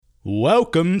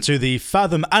Welcome to the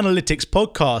Fathom Analytics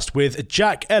podcast with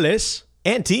Jack Ellis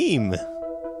and team.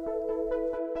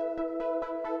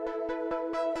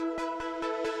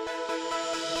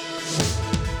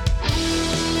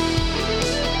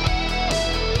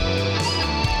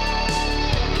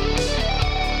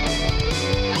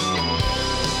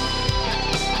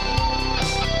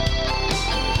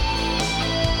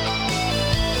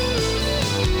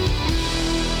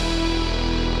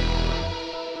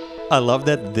 I love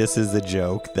that this is a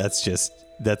joke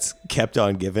that's kept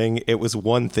on giving. It was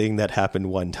one thing that happened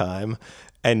one time,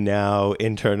 and now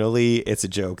internally it's a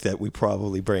joke that we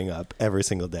probably bring up every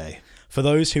single day. For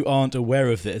those who aren't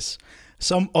aware of this,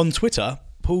 on Twitter,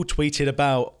 Paul tweeted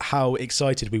about how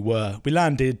excited we were. We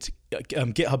landed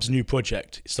GitHub's new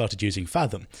project, started using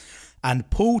Fathom, and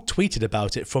Paul tweeted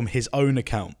about it from his own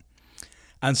account.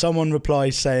 And someone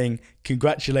replies saying,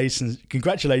 congratulations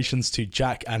to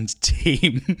Jack and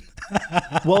team.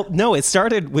 Well, no, it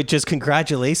started with just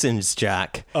congratulations,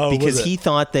 Jack. Because he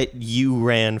thought that you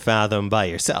ran Fathom by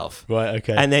yourself. Right,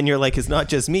 okay. And then you're like, it's not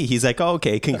just me. He's like, oh,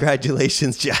 okay,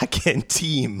 congratulations, Jack and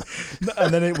team.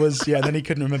 And then it was, and then he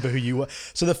couldn't remember who you were.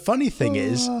 So the funny thing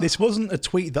is, this wasn't a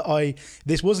tweet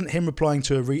this wasn't him replying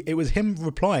to it was him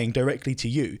replying directly to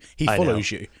you. He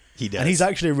follows you. He does. And he's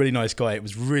actually a really nice guy. It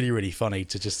was really, really funny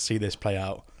to just see this play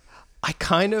out.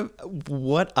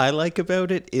 What I like about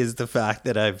it is the fact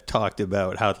that I've talked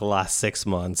about how the last 6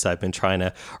 months I've been trying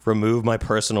to remove my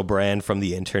personal brand from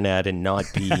the internet and not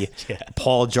be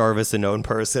Paul Jarvis, a known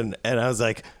person. And I was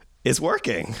like, it's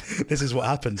working. This is what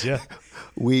happens, yeah.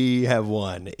 We have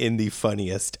won in the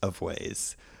funniest of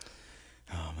ways.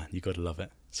 Oh, man, you got to love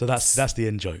it. So that's the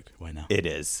in joke right now. It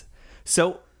is.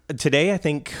 So today, I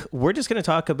think we're just going to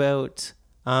talk about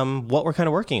what we're kind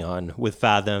of working on with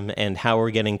Fathom and how we're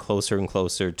getting closer and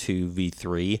closer to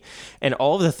V3 and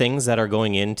all the things that are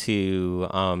going into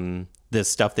this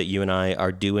stuff that you and I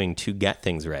are doing to get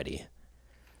things ready.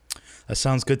 That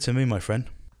sounds good to me, my friend.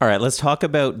 All right, let's talk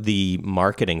about the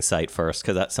marketing site first,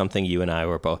 because that's something you and I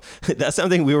were that's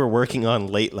something we were working on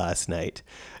late last night.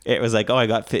 It was like,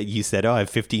 you said, I have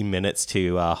 15 minutes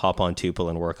to hop on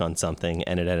Tuple and work on something.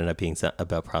 And it ended up being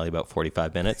probably about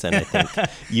 45 minutes. And I think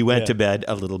you went to bed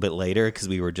a little bit later because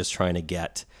we were just trying to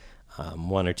get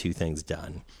one or two things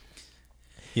done.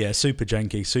 Yeah, super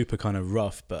janky, super kind of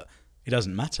rough, but it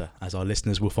doesn't matter, as our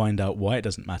listeners will find out why it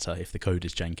doesn't matter if the code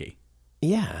is janky.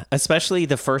 Yeah, especially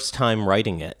the first time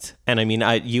writing it. And I mean,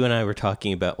 you and I were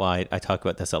talking about why I talk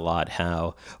about this a lot,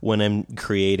 how when I'm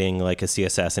creating like a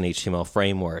CSS and HTML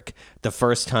framework, the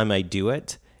first time I do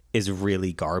it is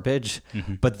really garbage.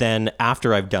 Mm-hmm. But then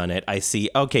after I've done it, I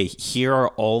see, okay, here are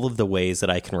all of the ways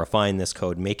that I can refine this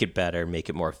code, make it better, make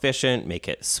it more efficient, make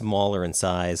it smaller in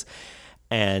size.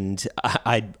 And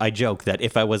I joke that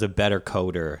if I was a better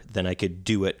coder, then I could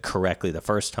do it correctly the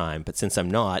first time. But since I'm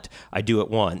not, I do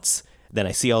it once. Then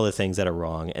I see all the things that are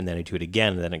wrong, and then I do it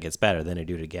again, and then it gets better. Then I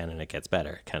do it again, and it gets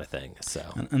better, kind of thing. So,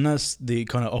 and that's the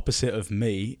kind of opposite of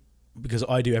me, because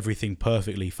I do everything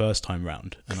perfectly first time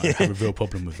round, and I have a real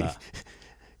problem with that.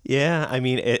 Yeah, I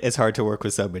mean, it's hard to work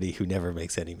with somebody who never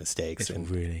makes any mistakes.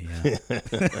 Really, yeah.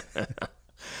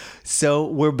 So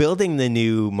we're building the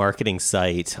new marketing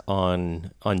site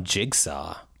on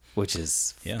Jigsaw, which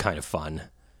is kind of fun.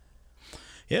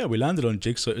 Yeah, we landed on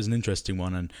Jigsaw. It was an interesting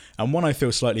one, and one I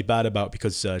feel slightly bad about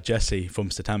because Jesse from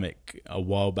Statamic a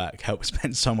while back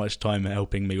spent so much time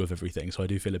helping me with everything, so I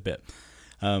do feel a bit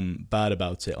bad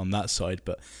about it on that side.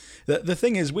 But the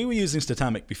thing is, we were using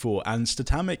Statamic before, and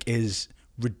Statamic is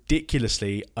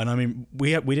ridiculously, and I mean,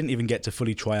 we didn't even get to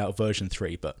fully try out version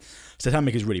 3, but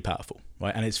Statamic is really powerful,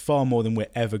 right? And it's far more than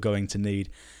we're ever going to need,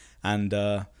 and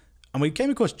we came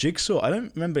across Jigsaw. I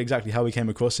don't remember exactly how we came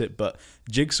across it, but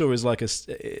Jigsaw is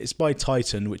it's by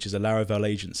Titan, which is a Laravel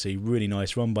agency, really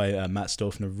nice, run by Matt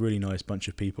Stoff and a really nice bunch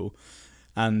of people.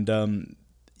 And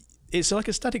it's like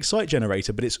a static site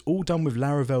generator, but it's all done with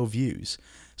Laravel views.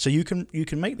 So you can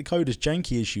make the code as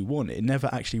janky as you want. It never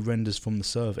actually renders from the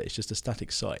server. It's just a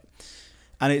static site.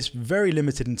 And it's very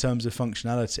limited in terms of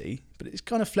functionality, but it's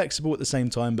kind of flexible at the same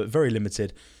time, but very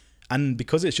limited. And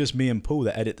because it's just me and Paul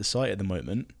that edit the site at the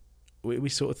moment, we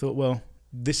sort of thought, well,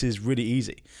 this is really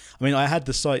easy. I mean, I had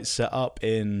the site set up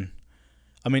I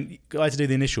had to do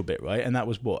the initial bit, right? And that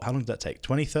was what? How long did that take?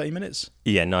 20, 30 minutes?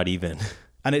 Yeah, not even.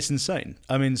 And it's insane.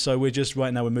 I mean, so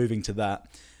right now we're moving to that.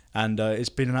 And it's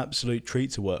been an absolute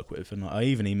treat to work with. And I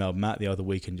even emailed Matt the other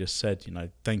week and just said,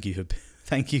 thank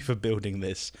you for building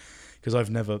this. Because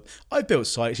I've built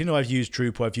sites, I've used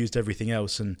Drupal, I've used everything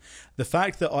else. And the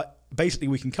fact that basically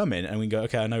we can come in and we can go,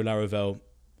 okay, I know Laravel,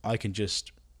 I can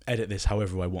just edit this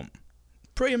however I want.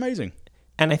 Pretty amazing.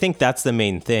 And I think that's the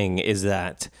main thing, is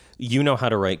that you know how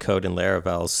to write code in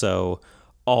Laravel, so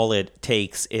all it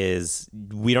takes is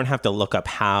we don't have to look up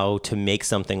how to make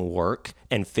something work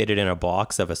and fit it in a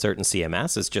box of a certain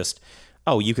CMS. It's just,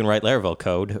 oh, you can write Laravel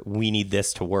code. We need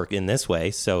this to work in this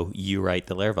way, so you write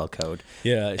the Laravel code.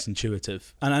 Yeah, it's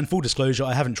intuitive. And full disclosure,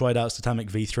 I haven't tried out Statamic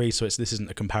V3, so this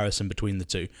isn't a comparison between the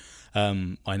two.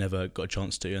 I never got a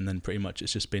chance to, and then pretty much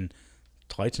it's just been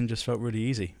Titan just felt really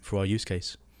easy for our use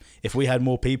case. If we had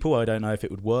more people, I don't know if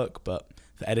it would work, but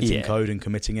for editing code and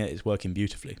committing it, it's working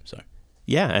beautifully. So.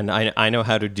 Yeah, and I know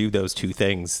how to do those two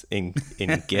things in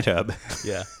GitHub.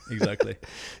 Yeah, exactly.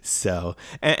 So,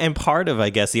 and part of, I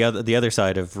guess, the other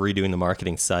side of redoing the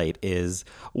marketing site is,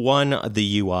 one,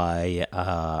 the UI.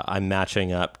 I'm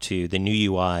matching up to the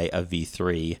new UI of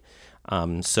V3.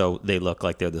 So they look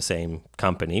like they're the same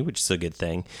company, which is a good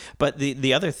thing. But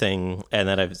the other thing, and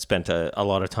that I've spent a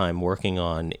lot of time working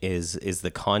on, is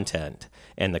the content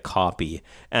and the copy.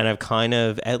 And I've kind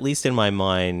of, at least in my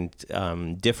mind,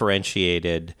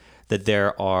 differentiated that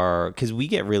there are, because we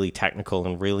get really technical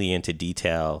and really into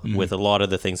detail with a lot of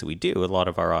the things that we do. A lot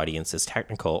of our audience is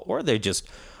technical, or they just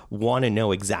want to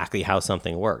know exactly how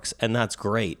something works. And that's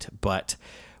great. But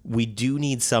we do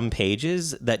need some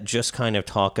pages that just kind of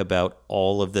talk about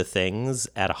all of the things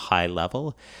at a high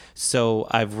level. So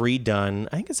I've redone,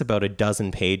 I think it's about a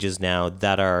dozen pages now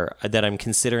that I'm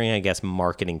considering, I guess,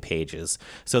 marketing pages.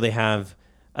 So they have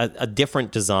a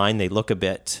different design. They look a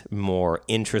bit more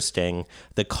interesting.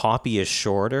 The copy is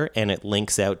shorter and it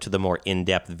links out to the more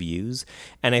in-depth views.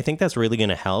 And I think that's really going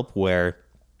to help, where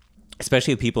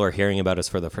especially if people are hearing about us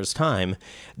for the first time,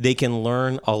 they can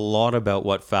learn a lot about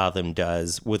what Fathom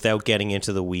does without getting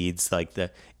into the weeds, like the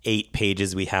 8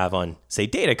 pages we have on, say,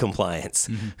 data compliance,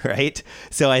 right?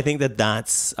 So I think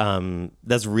that's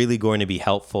really going to be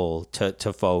helpful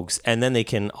to folks. And then they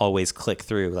can always click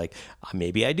through, like,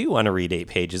 maybe I do want to read 8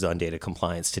 pages on data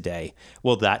compliance today.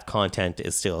 Well, that content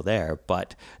is still there,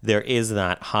 but there is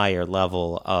that higher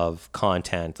level of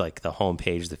content, like the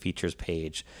homepage, the features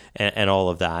page, and all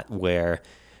of that, where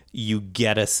you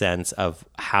get a sense of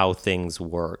how things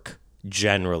work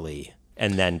generally,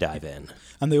 and then dive in.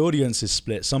 And the audience is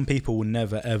split. Some people will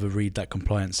never, ever read that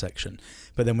compliance section.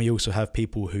 But then we also have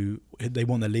people who, they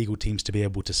want their legal teams to be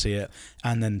able to see it.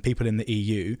 And then people in the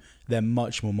EU, they're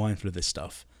much more mindful of this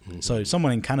stuff. Mm-hmm. So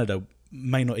someone in Canada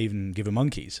may not even give a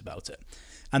monkeys about it.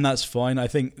 And that's fine. I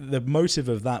think the motive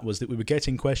of that was that we were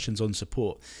getting questions on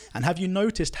support. And have you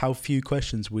noticed how few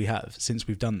questions we have since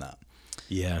we've done that?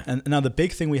 Yeah. And now the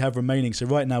big thing we have remaining, so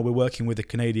right now we're working with a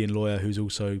Canadian lawyer who's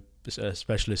also a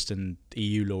specialist in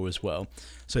EU law as well.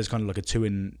 So it's kind of like a two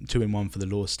in one for the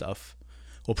law stuff,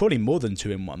 or probably more than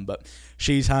 2 in 1. But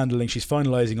she's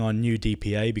finalizing our new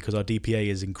DPA, because our DPA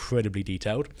is incredibly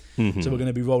detailed. Mm-hmm. So we're going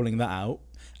to be rolling that out.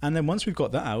 And then once we've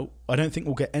got that out, I don't think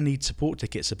we'll get any support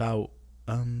tickets about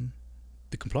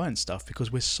the compliance stuff,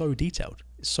 because we're so detailed.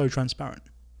 It's so transparent.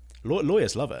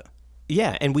 Lawyers love it.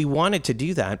 Yeah, and we wanted to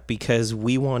do that because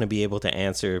we want to be able to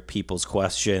answer people's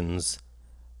questions,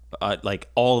 like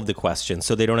all of the questions,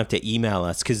 so they don't have to email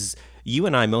us. Because you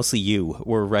and I, mostly you,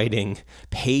 were writing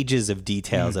pages of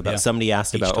details about somebody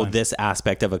asked about this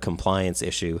aspect of a compliance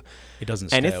issue. It doesn't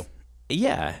scale.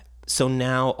 So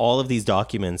now all of these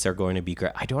documents are going to be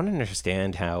great. I don't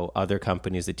understand how other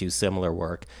companies that do similar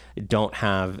work don't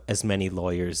have as many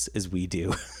lawyers as we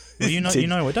do. Well, you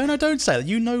know why. Don't say that.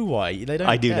 You know why. They don't.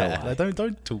 I do care. know why.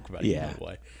 Don't talk about it. Yeah. You know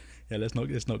why. Yeah, let's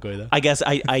not go there. I guess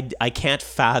I can't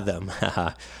fathom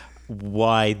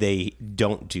why they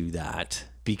don't do that,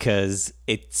 because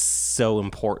it's so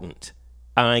important.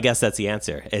 And I guess that's the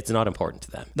answer. It's not important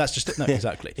to them. That's just it. No,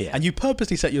 exactly. Yeah. And you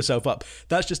purposely set yourself up.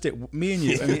 That's just it. Me and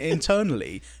you, I mean,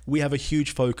 internally, we have a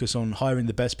huge focus on hiring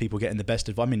the best people, getting the best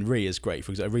advice. I mean, Rhea is great.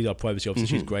 For example, Rhea, our privacy officer,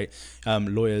 she's great.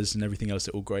 Lawyers and everything else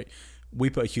are all great. We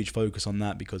put a huge focus on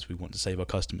that because we want to save our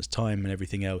customers time and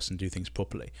everything else and do things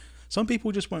properly. Some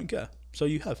people just won't care. So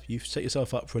you've set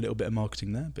yourself up for a little bit of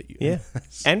marketing there, but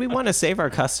and we want to save our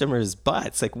customers'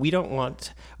 butts. Like, we don't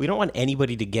want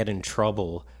anybody to get in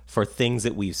trouble for things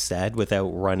that we've said without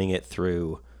running it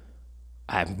through.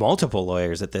 I have multiple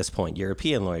lawyers at this point: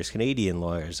 European lawyers, Canadian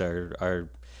lawyers, our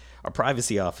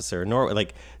privacy officer, Norway.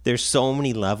 Like, there's so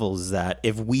many levels that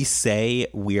if we say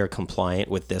we are compliant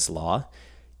with this law,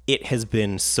 it has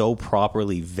been so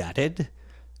properly vetted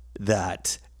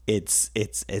that it's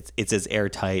as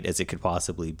airtight as it could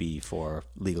possibly be for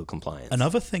legal compliance.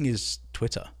 Another thing is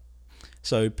Twitter.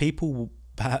 So people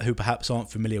who perhaps aren't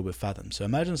familiar with Fathom. So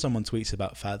imagine someone tweets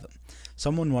about Fathom.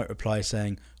 Someone might reply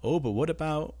saying, "Oh, but what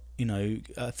about,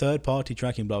 third-party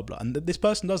tracking, blah, blah." And this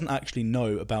person doesn't actually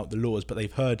know about the laws, but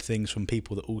they've heard things from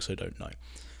people that also don't know.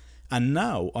 And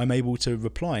now I'm able to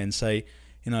reply and say,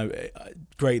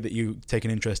 great that you take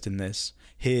an interest in this.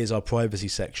 Here's our privacy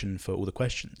section for all the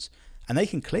questions. And they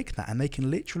can click that and they can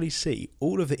literally see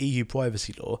all of the EU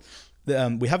privacy law.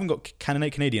 We haven't got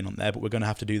Canadian on there, but we're going to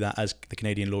have to do that as the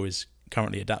Canadian law is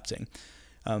currently adapting.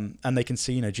 And they can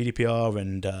see, GDPR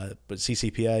and but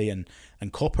CCPA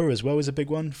and COPPA as well is a big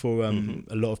one for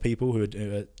a lot of people who are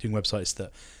doing websites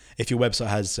that if your website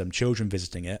has children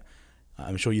visiting it,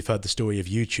 I'm sure you've heard the story of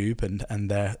YouTube and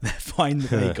their fine that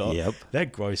they got. Yep. They're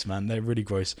gross, man. They're really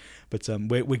gross. But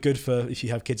we're good for if you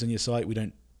have kids on your site. We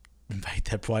don't invade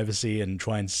their privacy and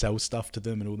try and sell stuff to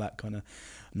them and all that kind of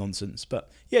nonsense.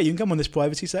 But yeah, you can come on this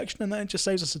privacy section and that just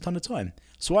saves us a ton of time.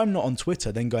 So I'm not on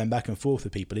Twitter then going back and forth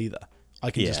with people either.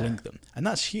 I can just link them. And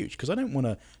that's huge because I don't want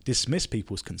to dismiss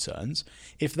people's concerns.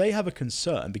 If they have a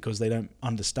concern because they don't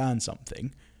understand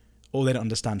something or they don't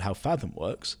understand how Fathom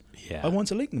works, I want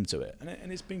to link them to it.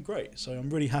 And it's been great. So I'm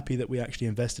really happy that we actually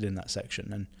invested in that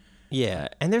section. And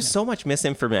there's so much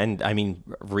misinformation. And I mean,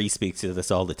 Ree speaks to this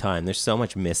all the time. There's so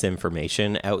much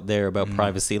misinformation out there about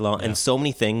privacy law and so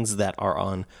many things that are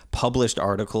on published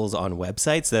articles on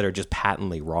websites that are just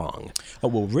patently wrong. Oh,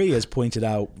 well, Ree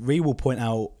will point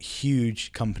out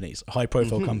huge companies, high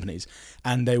profile companies,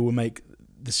 and they will make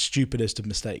the stupidest of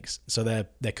mistakes. So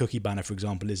their cookie banner, for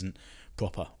example, isn't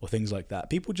proper or things like that.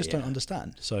 People just don't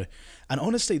understand. So, and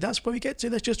honestly, that's where we get to.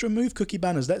 Let's just remove cookie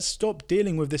banners. Let's stop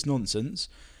dealing with this nonsense.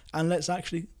 And let's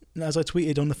actually, as I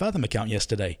tweeted on the Fathom account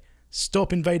yesterday,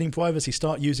 stop invading privacy,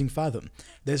 start using Fathom.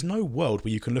 There's no world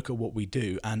where you can look at what we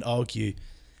do and argue.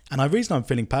 And the reason I'm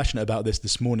feeling passionate about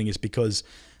this morning is because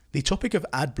the topic of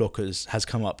ad blockers has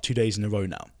come up 2 days in a row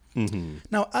now.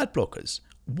 Now, ad blockers,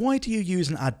 why do you use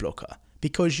an ad blocker?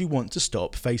 Because you want to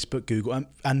stop Facebook, Google,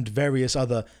 and various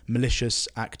other malicious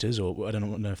actors, or I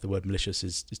don't know if the word malicious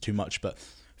is too much, but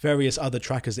various other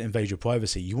trackers that invade your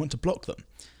privacy. You want to block them.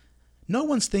 No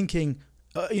one's thinking,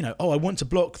 I want to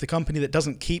block the company that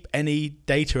doesn't keep any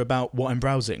data about what I'm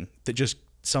browsing, that just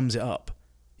sums it up.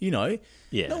 No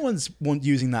one's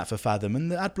using that for Fathom.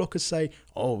 And the ad blockers say,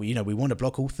 we want to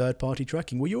block all third-party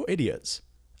tracking. Well, you're idiots.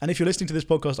 And if you're listening to this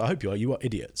podcast, I hope you are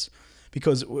idiots.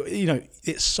 Because,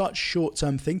 it's such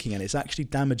short-term thinking and it's actually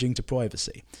damaging to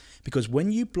privacy. Because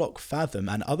when you block Fathom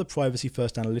and other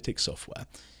privacy-first analytics software,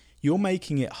 you're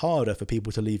making it harder for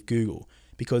people to leave Google.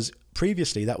 Because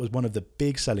previously that was one of the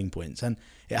big selling points, and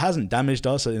it hasn't damaged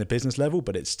us in a business level,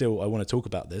 but it's still, I want to talk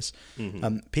about this.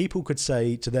 People could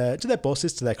say to their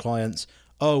bosses, to their clients,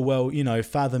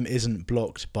 Fathom isn't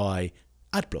blocked by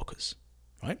ad blockers,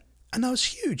 right? And that was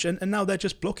huge. And now they're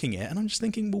just blocking it. And I'm just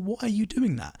thinking, well, why are you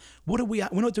doing that? We're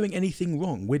not doing anything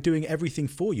wrong. We're doing everything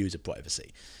for user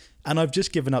privacy. And I've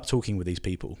just given up talking with these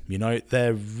people.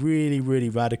 They're really, really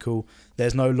radical.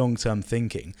 There's no long-term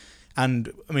thinking.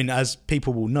 And I mean, as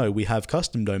people will know, we have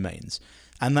custom domains,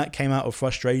 and that came out of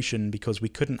frustration because we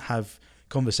couldn't have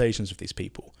conversations with these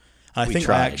people. And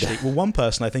I think one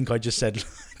person, I think I just said,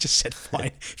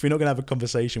 fine, if we're not going to have a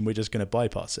conversation, we're just going to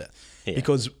bypass it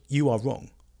because you are wrong.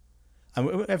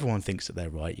 And everyone thinks that they're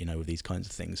right, with these kinds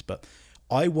of things. But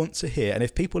I want to hear, and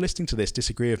if people listening to this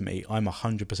disagree with me, I'm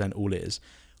 100% all ears.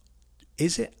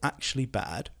 Is it actually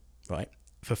bad, right,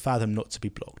 for Fathom not to be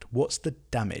blocked? What's the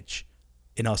damage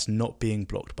in us not being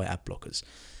blocked by ad blockers?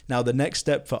 Now, the next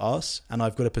step for us, and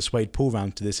I've got to persuade Paul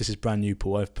round to this. This is brand new,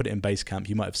 Paul. I've put it in Basecamp.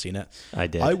 You might have seen it. I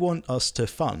did. I want us to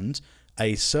fund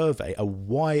a survey, a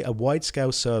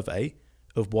wide-scale survey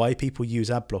of why people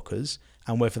use ad blockers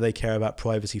and whether they care about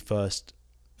privacy-first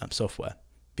software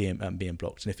being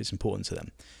blocked and if it's important to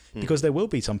them. Because there will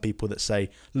be some people that say,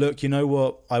 look, you know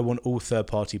what? I want all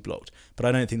third-party blocked. But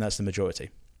I don't think that's the majority.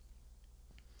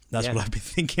 That's what I've been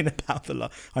thinking about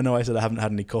I know I said I haven't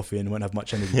had any coffee and won't have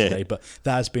much energy today, but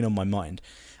that has been on my mind.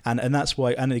 And that's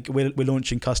why, and we're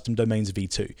launching Custom Domains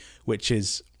V2, which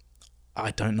is,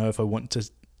 I don't know if I want to,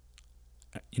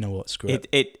 screw it.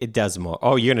 It does more.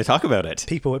 Oh, you're going to talk about it.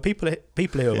 People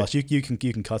here with us, you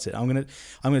can cut it. I'm going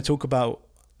to talk about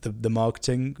the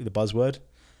marketing, the buzzword,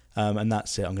 and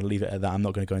that's it. I'm going to leave it at that. I'm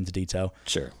not going to go into detail.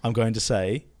 Sure. I'm going to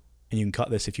say, and you can cut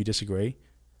this if you disagree,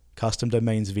 Custom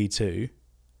Domains V2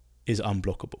 is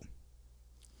unblockable.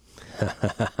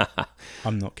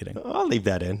 I'm not kidding. I'll leave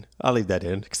that in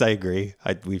because I agree.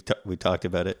 We've talked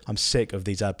about it. I'm sick of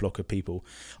these ad blocker people.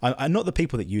 I'm not the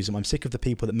people that use them. I'm sick of the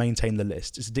people that maintain the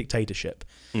list. It's a dictatorship.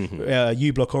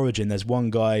 uBlock Origin, there's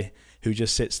one guy who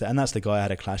just sits there, and that's the guy I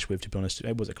had a clash with, to be honest.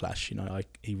 It was a clash.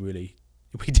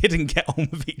 We didn't get on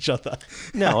with each other.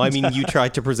 No, I mean, you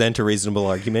tried to present a reasonable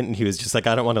argument, and he was just like,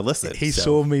 "I don't want to listen." He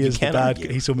saw me as the bad.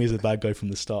 He saw me as the bad guy from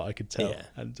the start. I could tell. Yeah.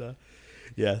 And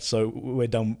Yeah, so we're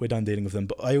done dealing with them.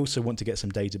 But I also want to get some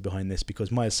data behind this,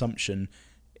 because my assumption,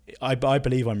 I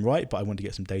believe I'm right, but I want to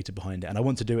get some data behind it, and I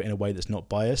want to do it in a way that's not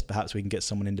biased. Perhaps we can get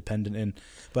someone independent in,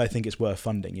 but I think it's worth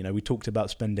funding. You know, we talked about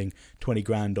spending 20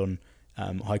 grand on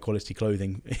high quality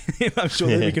clothing. I'm sure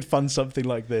that we could fund something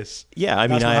like this. Yeah, I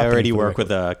mean, I already work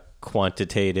with a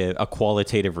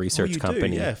qualitative research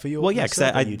company. Yeah, for your because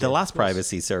the last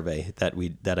privacy survey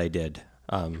that I did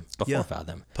before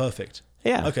Fathom. Perfect.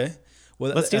 Yeah. Okay.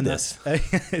 Well, let's do this.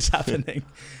 It's happening.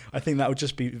 I think that would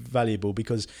just be valuable,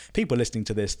 because people listening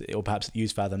to this, or perhaps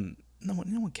use Fathom, no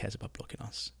one cares about blocking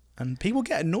us, and people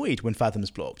get annoyed when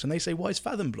Fathom's blocked, and they say, "Why is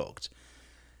Fathom blocked?"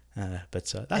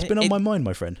 But that's been on my mind,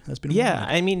 my friend. That's been on my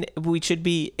mind. I mean, we should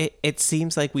be. It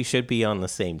seems like we should be on the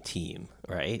same team,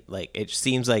 right? Like, it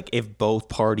seems like if both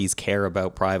parties care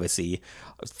about privacy,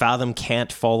 Fathom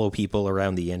can't follow people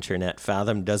around the internet.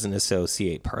 Fathom doesn't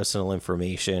associate personal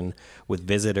information with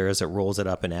visitors. It rolls it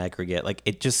up in aggregate. Like,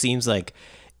 it just seems like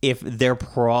if their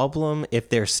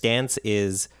stance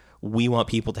is, we want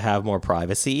people to have more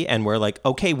privacy, and we're like,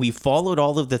 okay, we followed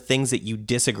all of the things that you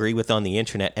disagree with on the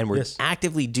internet, and we're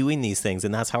actively doing these things,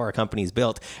 and that's how our company's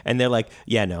built. And they're like,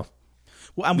 yeah, no.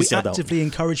 Well, and we actively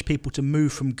encourage people to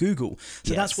move from Google.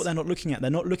 So that's what they're not looking at. They're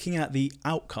not looking at the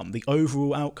outcome, the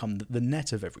overall outcome, the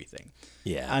net of everything.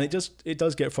 Yeah. And it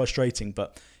does get frustrating,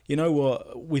 but you know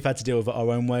what? We've had to deal with it our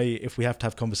own way. If we have to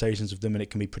have conversations with them and it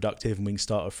can be productive and we can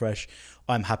start afresh,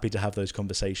 I'm happy to have those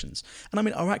conversations. And I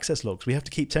mean, our access logs, we have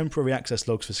to keep temporary access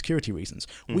logs for security reasons.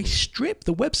 Mm-hmm. We strip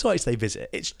the websites they visit.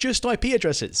 It's just IP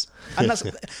addresses. And that's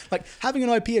like, having an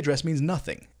IP address means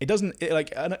nothing. It doesn't,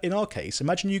 like in our case,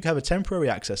 imagine you have a temporary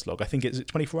access log. I think it's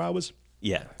 24 hours.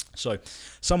 Yeah. So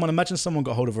imagine someone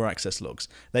got hold of our access logs.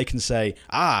 They can say,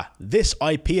 this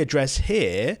IP address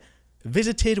here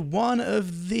visited one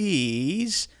of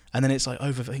these, and then it's like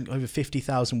over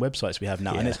 50,000 websites we have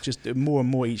now, and it's just more and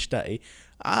more each day.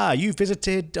 You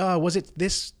visited, was it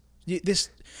this? You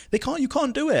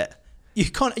can't do it.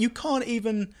 You can't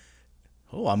even.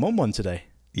 Oh, I'm on one today.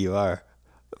 You are.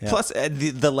 Yeah. Plus,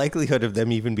 the likelihood of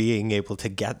them even being able to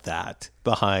get that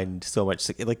behind so much,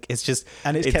 like, it's just,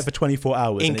 and it's kept for 24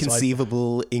 hours.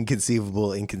 Inconceivable. And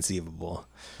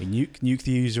nuke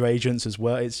the user agents as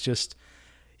well. It's just.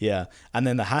 Yeah, and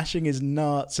then the hashing is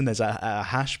nuts, and there's a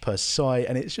hash per site,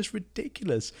 and it's just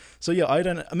ridiculous. So yeah, I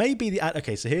don't. Maybe the ad.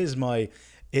 Okay, so here's me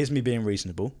being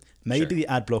reasonable. Maybe the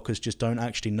ad blockers just don't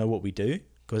actually know what we do,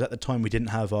 because at the time we didn't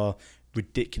have our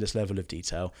ridiculous level of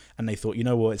detail, and they thought, you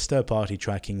know what, it's third-party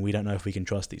tracking. We don't know if we can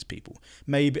trust these people.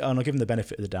 Maybe, and I'll give them the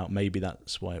benefit of the doubt. Maybe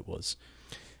that's why it was.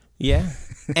 Yeah,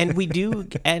 and we do,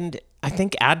 and I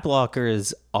think ad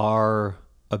blockers are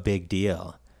a big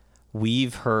deal.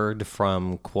 We've heard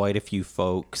from quite a few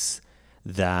folks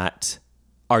that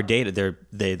our data,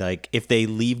 they like, if they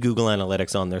leave Google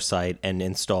Analytics on their site and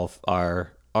install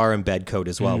our embed code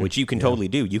as well, which you can totally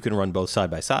do. You can run both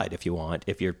side by side if you want,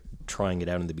 if you're trying it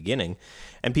out in the beginning.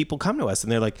 And people come to us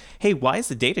and they're like, hey, why is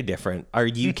the data different? Are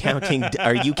you counting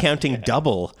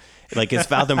double? Like, is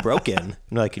Fathom broken?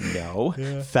 I'm like, no,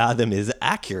 Fathom is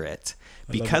accurate.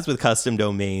 Because with custom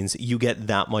domains, you get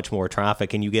that much more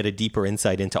traffic, and you get a deeper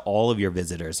insight into all of your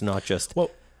visitors, not just...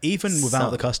 Well, even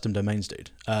without the custom domains, dude,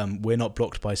 we're not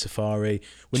blocked by Safari.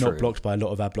 We're not blocked by a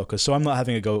lot of ad blockers. So I'm not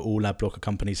having a go at all ad blocker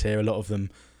companies here. A lot of them,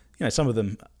 some of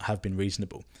them have been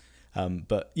reasonable.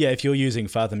 But yeah, if you're using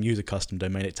Fathom, use a custom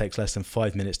domain. It takes less than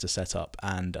 5 minutes to set up.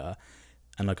 And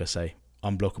like I say,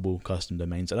 unblockable custom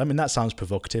domains. And I mean, that sounds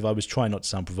provocative. I was trying not to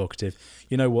sound provocative.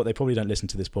 You know what? They probably don't listen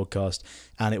to this podcast,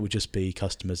 and it would just be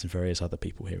customers and various other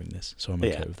people hearing this. So I'm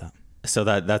okay with that. So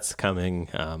that's coming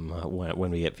when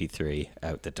we get V3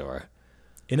 out the door.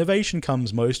 Innovation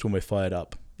comes most when we're fired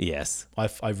up. Yes.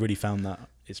 I've really found that.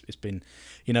 It's been,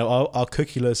 our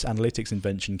cookieless analytics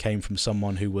invention came from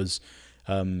someone who was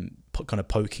kind of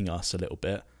poking us a little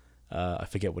bit. I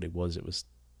forget what it was.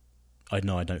 I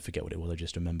don't forget what it was. I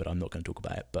just remembered. I'm not going to talk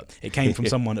about it. But it came from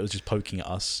someone that was just poking at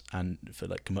us and for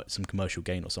like some commercial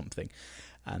gain or something.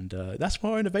 And that's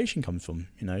where our innovation comes from.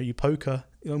 You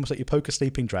almost like you poke a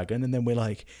sleeping dragon, and then we're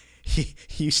like,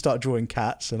 you start drawing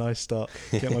cats, and I start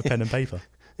getting my pen and paper.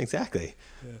 Exactly.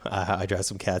 Yeah. I draw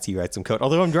some cats, you write some code.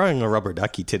 Although I'm drawing a rubber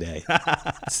ducky today.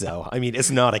 So, I mean,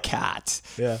 it's not a cat.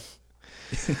 Yeah.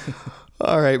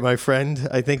 All right, my friend.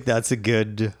 I think that's a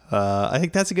good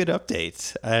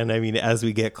update. And I mean, as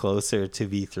we get closer to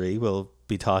V3, we'll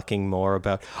be talking more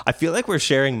about. I feel like we're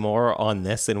sharing more on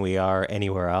this than we are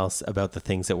anywhere else about the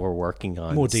things that we're working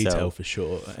on. More detail for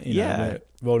sure. We're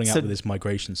rolling out with this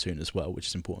migration soon as well, which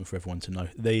is important for everyone to know.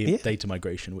 The data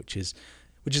migration, which is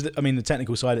the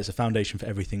technical side. It's a foundation for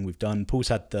everything we've done. Paul's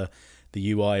had the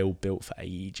the UI all built for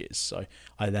ages. So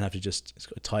I then have to just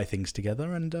tie things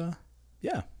together, and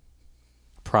yeah.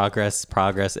 Progress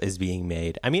is being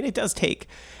made. I mean, it does take,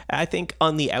 I think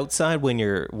on the outside, when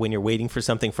you're waiting for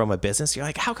something from a business, you're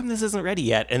like, how come this isn't ready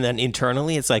yet? And then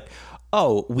internally it's like,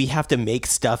 oh, we have to make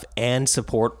stuff and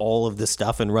support all of the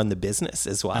stuff and run the business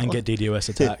as well. And get DDoS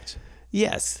attacked.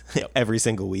 Yes. Yep. Every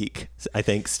single week, I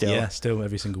think still. Yeah, still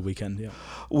every single weekend, yeah.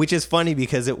 Which is funny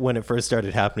because when it first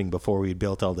started happening, before we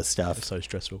built all this stuff. It's so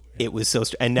stressful. Yeah. It was so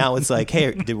and now it's like,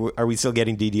 hey, are we still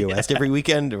getting DDoS every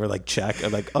weekend? And we're like, check.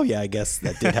 I'm like, oh yeah, I guess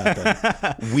that did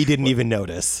happen. We didn't even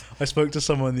notice. I spoke to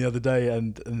someone the other day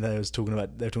and they were talking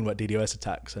about DDoS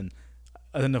attacks, and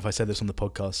I don't know if I said this on the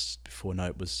podcast before. No,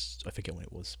 I forget when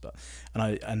it was, but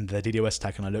and the DDoS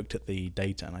attack, and I looked at the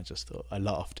data and I just thought, I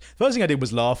laughed. The first thing I did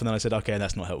was laugh, and then I said, okay,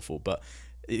 that's not helpful. But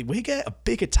we get a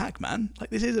big attack, man. Like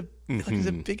this is it's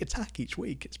a big attack each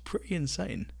week. It's pretty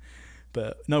insane.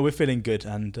 But no, we're feeling good,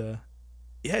 and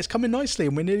yeah, it's coming nicely,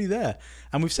 and we're nearly there.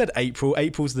 And we've said April.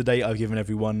 April's the date I've given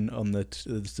everyone on the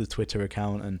Twitter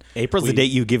account, and April's the date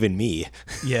you've given me.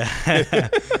 Yeah.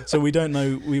 So we don't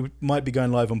know. We might be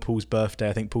going live on Paul's birthday.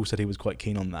 I think Paul said he was quite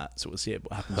keen on that. So we'll see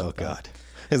what happens. Oh God.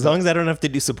 As long as I don't have to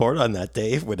do support on that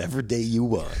day, whatever day you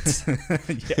want.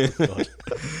 Yeah, God.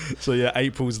 So yeah,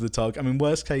 April's the target. I mean,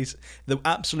 the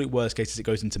absolute worst case is it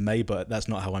goes into May, but that's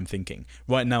not how I'm thinking.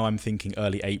 Right now I'm thinking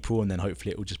early April, and then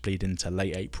hopefully it will just bleed into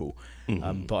late April.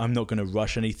 But I'm not going to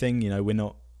rush anything. You know, we're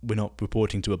not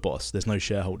reporting to a boss. There's no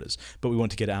shareholders, but we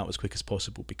want to get it out as quick as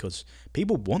possible because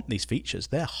people want these features.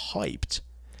 They're hyped.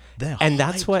 And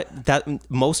that's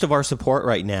most of our support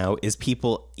right now is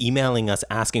people emailing us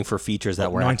asking for features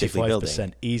that we're actively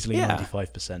building. Easily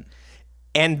 95%.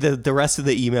 And the rest of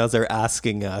the emails are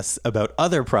asking us about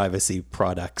other privacy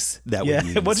products that we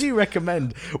use. What do you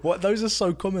recommend? Those are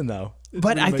so common now.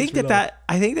 But I think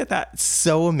that's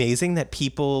so amazing that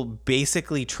people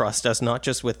basically trust us not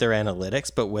just with their analytics,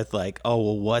 but with like, oh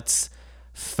well, what's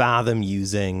Fathom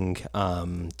using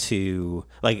to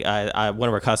like one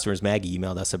of our customers, Maggie,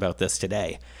 emailed us about this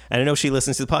today, and I know she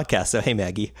listens to the podcast, so hey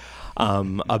Maggie,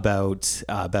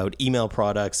 about email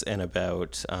products and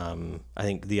about I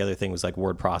think the other thing was like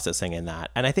word processing and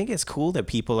that, and I think it's cool that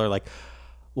people are like,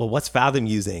 well, what's Fathom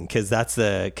using? Because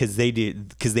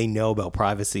they know about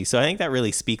privacy. So I think that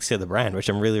really speaks to the brand, which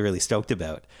I'm really, really stoked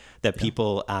about, that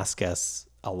people ask us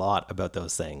a lot about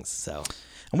those things. So.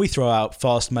 And we throw out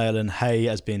Fastmail and Hey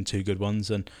as being two good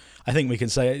ones. And I think we can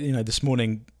say, you know, this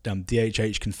morning,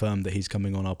 DHH confirmed that he's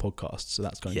coming on our podcast. So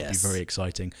that's going to be very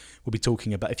exciting. We'll be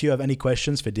talking about, if you have any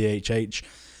questions for DHH,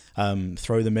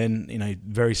 throw them in. You know,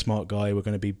 very smart guy. We're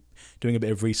going to be doing a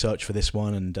bit of research for this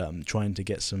one and trying to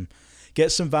get some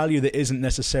value that isn't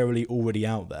necessarily already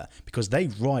out there, because they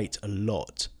write a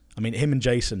lot. I mean, him and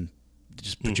Jason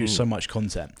just produce so much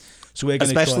content. So we're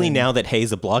especially now that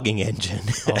Hey's a blogging engine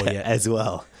as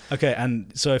well. Okay,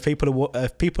 and so if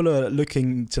people are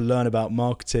looking to learn about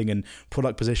marketing and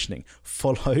product positioning,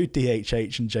 follow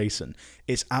DHH and Jason.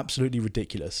 It's absolutely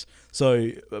ridiculous.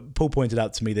 So Paul pointed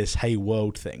out to me this Hey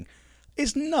World thing.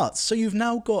 It's nuts. So you've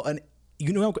now got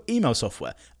email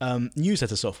software,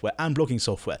 newsletter software, and blogging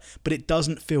software, but it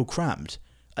doesn't feel crammed.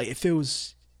 It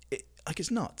feels like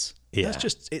it's nuts. Yeah.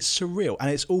 It's surreal, and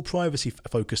it's all privacy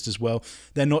focused as well.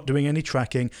 They're not doing any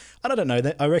tracking, and I don't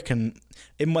know. I reckon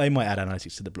they might add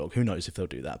analytics to the blog. Who knows if they'll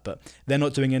do that? But they're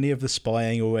not doing any of the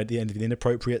spying or any of the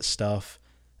inappropriate stuff.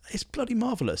 It's bloody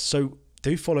marvelous. So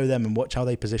do follow them and watch how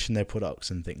they position their products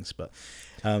and things. But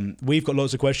we've got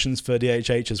lots of questions for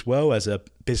DHH as well, as a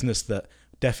business that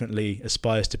definitely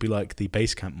aspires to be like the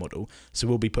Basecamp model. So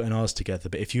we'll be putting ours together.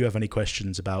 But if you have any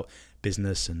questions about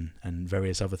business and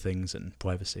various other things and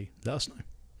privacy, let us know.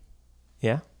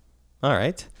 Yeah. All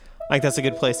right. I think that's a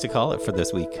good place to call it for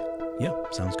this week. Yeah,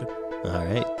 sounds good. All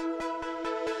right.